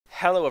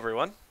Hello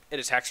everyone, it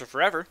is Hacker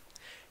Forever,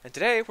 and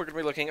today we're going to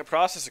be looking at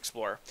Process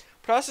Explorer.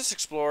 Process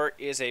Explorer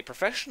is a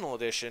professional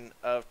edition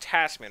of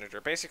Task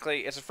Manager.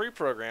 Basically, it's a free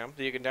program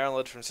that you can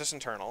download from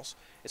sysinternals.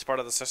 It's part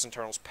of the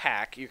sysinternals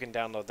pack. You can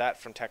download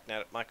that from technet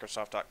at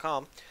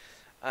microsoft.com.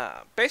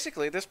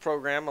 Basically, this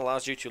program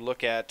allows you to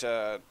look at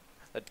the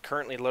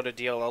currently loaded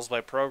DLLs by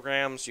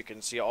programs. You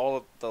can see all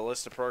of the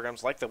list of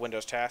programs like the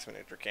Windows Task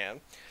Manager can.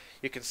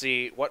 You can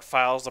see what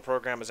files the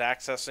program is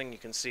accessing. You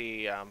can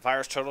see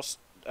virus total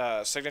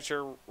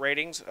signature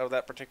ratings of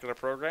that particular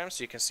program,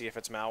 so you can see if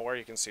it's malware,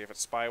 you can see if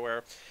it's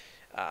spyware.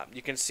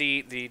 You can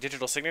see the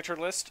digital signature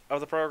list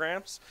of the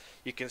programs.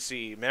 You can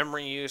see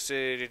memory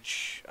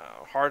usage,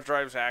 hard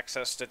drives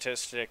access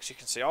statistics. You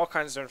can see all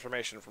kinds of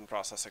information from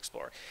Process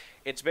Explorer.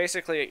 It's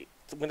basically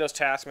Windows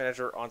Task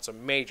Manager on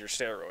some major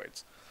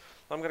steroids.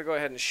 I'm going to go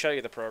ahead and show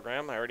you the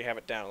program. I already have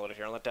it downloaded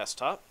here on the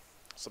desktop.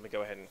 So let me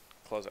go ahead and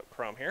close up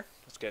Chrome here.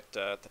 Let's get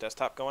the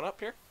desktop going up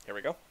here. Here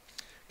we go.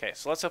 Okay,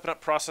 so let's open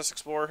up Process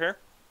Explorer here.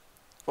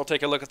 We'll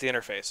take a look at the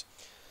interface.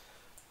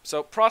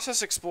 So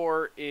Process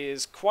Explorer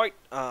is quite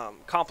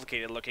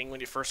complicated looking when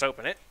you first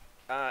open it.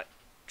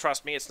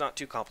 Trust me, it's not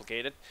too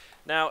complicated.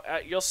 Now,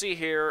 you'll see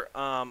here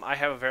I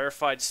have a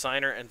verified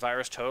signer and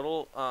virus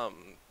total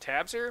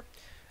tabs here.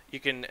 You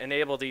can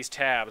enable these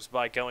tabs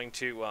by going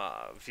to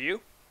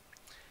View,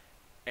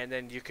 and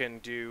then you can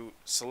do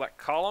Select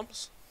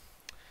Columns.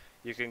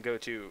 You can go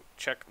to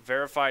Check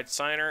Verified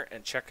Signer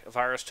and Check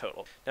Virus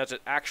Total. Now, to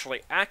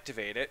actually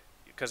activate it,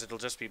 because it'll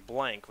just be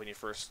blank when you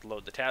first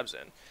load the tabs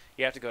in,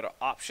 you have to go to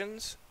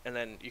Options, and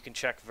then you can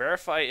check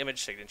Verify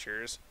Image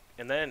Signatures,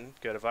 and then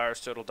go to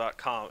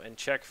virustotal.com and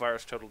check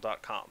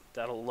virustotal.com.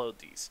 That'll load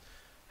these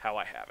how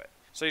I have it.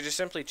 So you just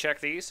simply check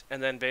these,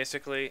 and then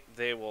basically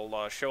they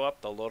will show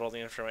up. They'll load all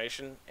the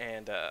information,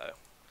 and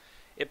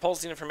it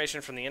pulls the information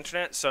from the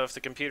internet. So if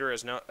the computer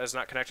is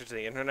not connected to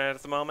the internet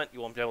at the moment,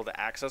 you won't be able to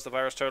access the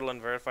virus total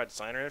and verified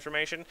signer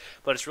information,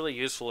 but it's really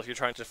useful if you're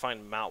trying to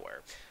find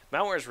malware.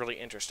 Malware is really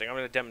interesting. I'm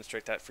going to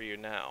demonstrate that for you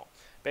now.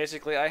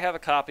 Basically, I have a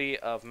copy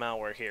of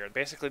malware here.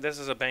 Basically, this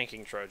is a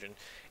banking Trojan.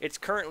 It's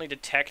currently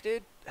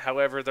detected.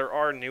 However, there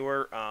are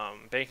newer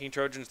banking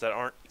Trojans that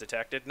aren't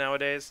detected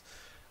nowadays.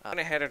 I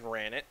went ahead and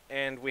ran it,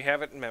 and we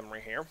have it in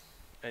memory here.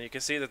 And you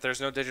can see that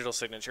there's no digital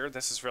signature.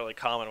 This is really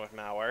common with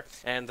malware.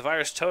 And the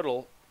virus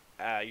total,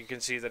 you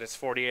can see that it's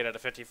 48 out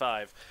of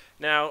 55.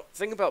 Now, the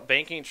thing about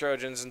banking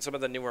Trojans and some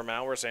of the newer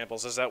malware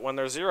samples is that when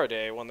they're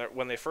 0-day,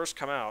 when they first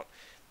come out,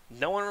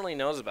 no one really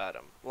knows about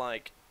them.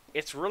 Like,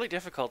 it's really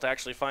difficult to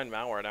actually find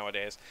malware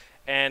nowadays.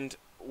 And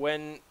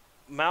when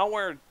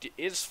malware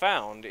is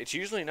found, it's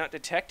usually not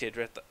detected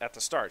at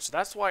the start. So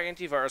that's why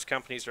antivirus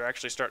companies are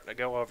actually starting to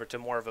go over to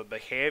more of a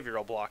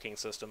behavioral blocking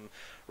system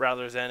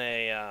rather than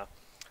a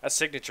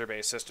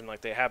signature-based system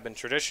like they have been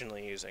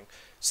traditionally using.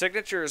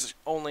 Signatures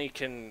only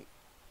can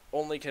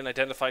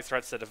identify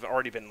threats that have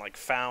already been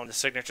found. The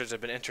signatures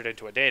have been entered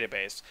into a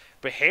database.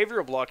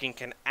 Behavioral blocking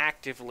can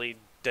actively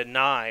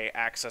deny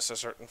access to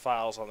certain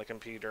files on the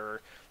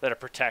computer that are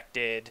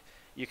protected.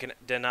 You can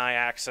deny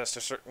access to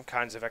certain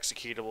kinds of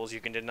executables. You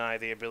can deny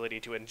the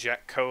ability to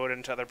inject code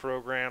into other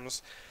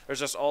programs. There's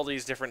just all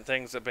these different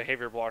things that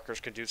behavior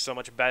blockers can do so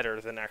much better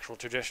than actual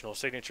traditional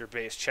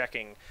signature-based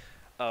checking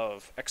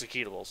of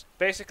executables.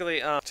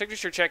 Basically,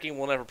 signature checking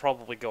will never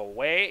probably go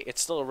away.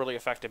 It's still a really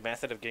effective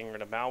method of getting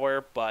rid of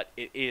malware, but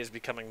it is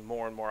becoming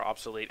more and more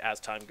obsolete as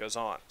time goes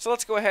on. So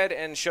let's go ahead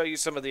and show you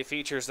some of the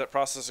features that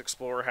Process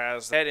Explorer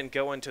has. Head and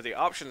go into the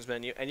Options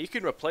menu, and you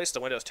can replace the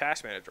Windows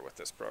Task Manager with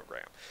this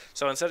program.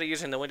 So instead of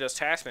using the Windows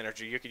Task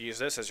Manager, you could use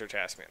this as your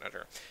Task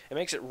Manager. It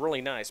makes it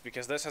really nice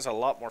because this has a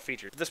lot more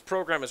features. This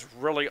program is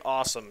really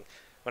awesome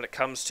when it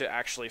comes to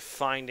actually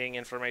finding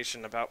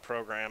information about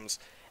programs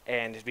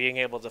and being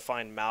able to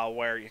find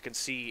malware. You can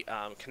see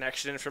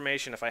connection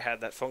information if I had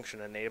that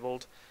function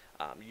enabled.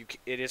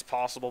 It is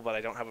possible, but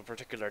I don't have a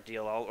particular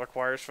DLL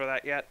requires for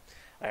that yet.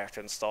 I have to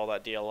install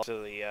that DLL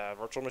to the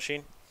virtual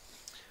machine.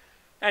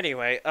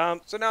 Anyway,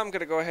 so now I'm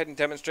going to go ahead and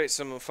demonstrate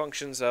some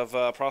functions of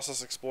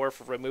Process Explorer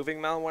for removing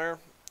malware.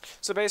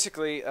 So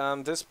basically,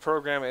 this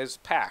program is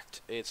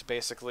packed. It's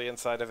basically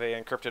inside of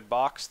an encrypted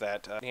box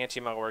that the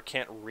anti-malware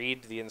can't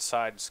read the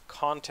inside's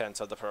contents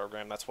of the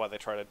program. That's why they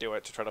try to do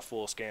it, to try to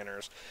fool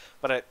scanners.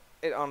 But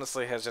it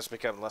honestly has just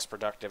become less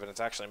productive, and it's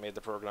actually made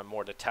the program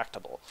more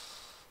detectable.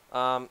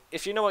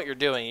 If you know what you're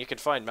doing, you can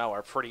find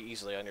malware pretty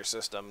easily on your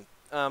system.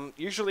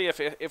 Usually,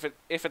 if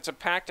it's a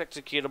packed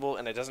executable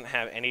and it doesn't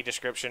have any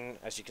description,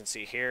 as you can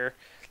see here,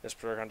 this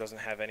program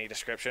doesn't have any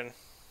description.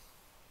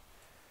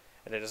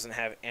 And it doesn't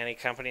have any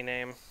company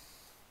name,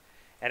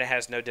 and it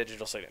has no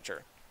digital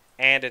signature,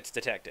 and it's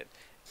detected.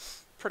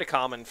 Pretty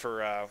common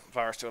for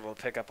VirusTotal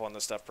to pick up on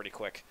this stuff pretty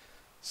quick.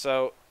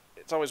 So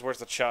it's always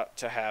worth a shot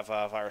to have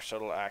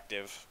VirusTotal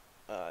active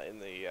in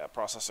the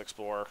Process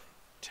Explorer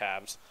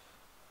tabs,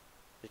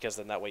 because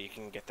then that way you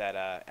can get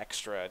that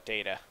extra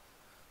data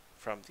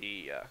from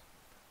the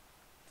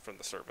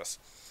service.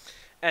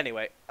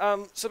 Anyway,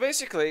 so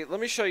basically, let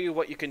me show you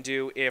what you can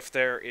do if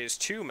there is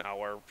two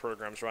malware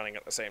programs running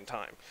at the same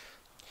time.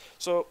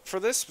 So for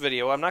this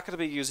video, I'm not going to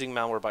be using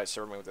Malwarebytes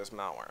to remove this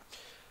malware.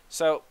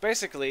 So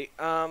basically,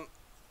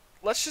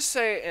 let's just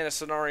say in a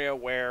scenario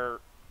where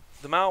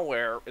the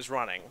malware is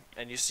running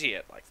and you see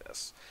it like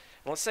this.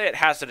 And let's say it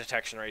has a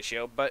detection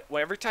ratio, but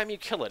every time you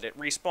kill it, it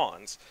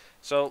respawns.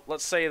 So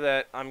let's say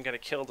that I'm going to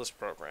kill this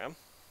program,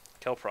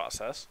 kill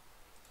process,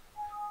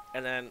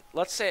 and then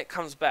let's say it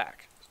comes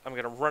back. I'm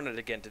going to run it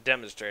again to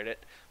demonstrate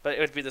it, but it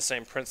would be the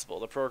same principle.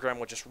 The program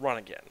would just run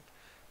again.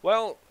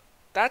 Well,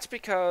 that's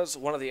because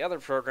one of the other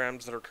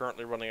programs that are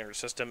currently running in your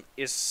system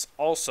is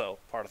also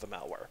part of the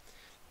malware.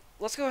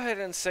 Let's go ahead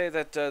and say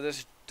that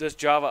this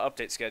Java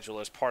update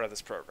schedule is part of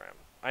this program.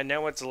 I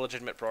know it's a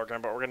legitimate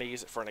program, but we're going to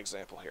use it for an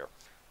example here.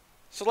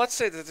 So let's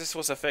say that this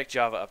was a fake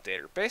Java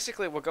updater.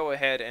 Basically, we'll go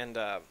ahead and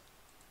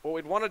what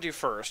we'd want to do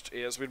first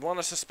is we'd want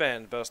to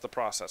suspend both the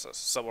processes.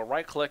 So we'll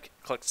right-click,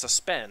 click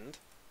Suspend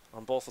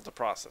on both of the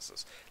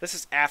processes. This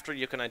is after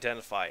you can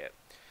identify it.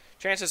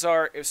 Chances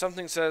are, if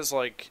something says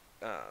like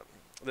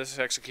this is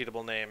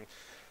executable name,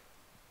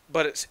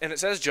 but it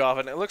says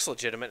Java and it looks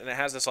legitimate and it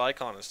has this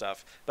icon and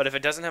stuff, but if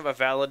it doesn't have a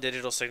valid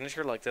digital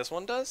signature like this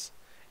one does,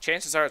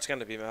 chances are it's going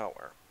to be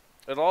malware.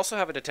 It'll also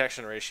have a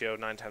detection ratio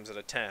 9 times out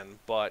of 10,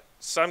 but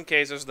some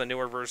cases the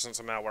newer versions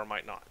of malware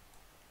might not.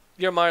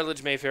 Your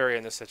mileage may vary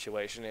in this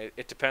situation.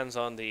 It depends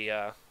on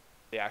the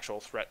actual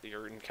threat that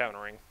you're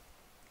encountering.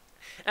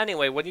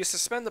 Anyway, when you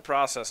suspend the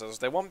processes,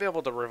 they won't be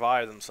able to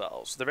revive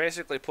themselves. They're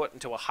basically put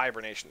into a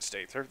hibernation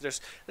state. They're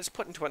just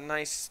put into a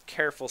nice,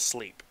 careful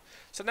sleep.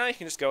 So now you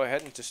can just go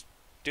ahead and just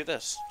do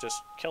this.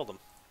 Just kill them.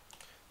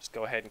 Just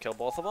go ahead and kill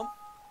both of them.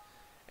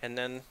 And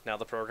then now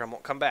the program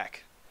won't come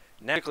back.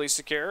 Technically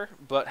secure,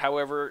 but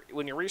however,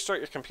 when you restart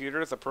your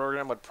computer, the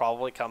program would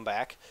probably come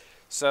back.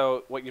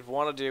 So what you'd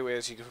want to do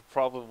is you could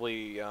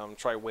probably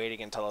try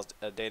waiting until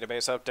a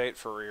database update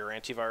for your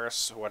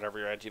antivirus, whatever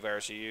your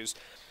antivirus you use.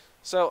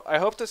 So I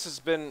hope this has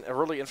been a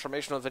really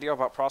informational video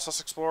about Process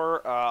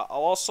Explorer. I'll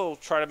also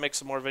try to make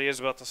some more videos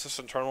about the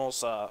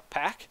Sysinternals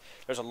pack.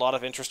 There's a lot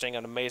of interesting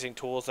and amazing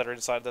tools that are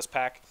inside this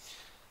pack.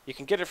 You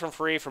can get it for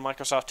free from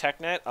Microsoft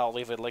TechNet. I'll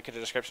leave a link in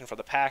the description for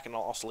the pack, and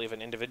I'll also leave an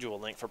individual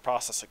link for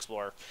Process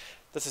Explorer.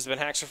 This has been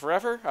Hacks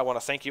Forever. I want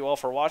to thank you all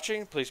for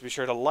watching. Please be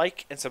sure to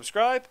like and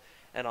subscribe,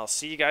 and I'll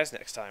see you guys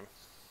next time.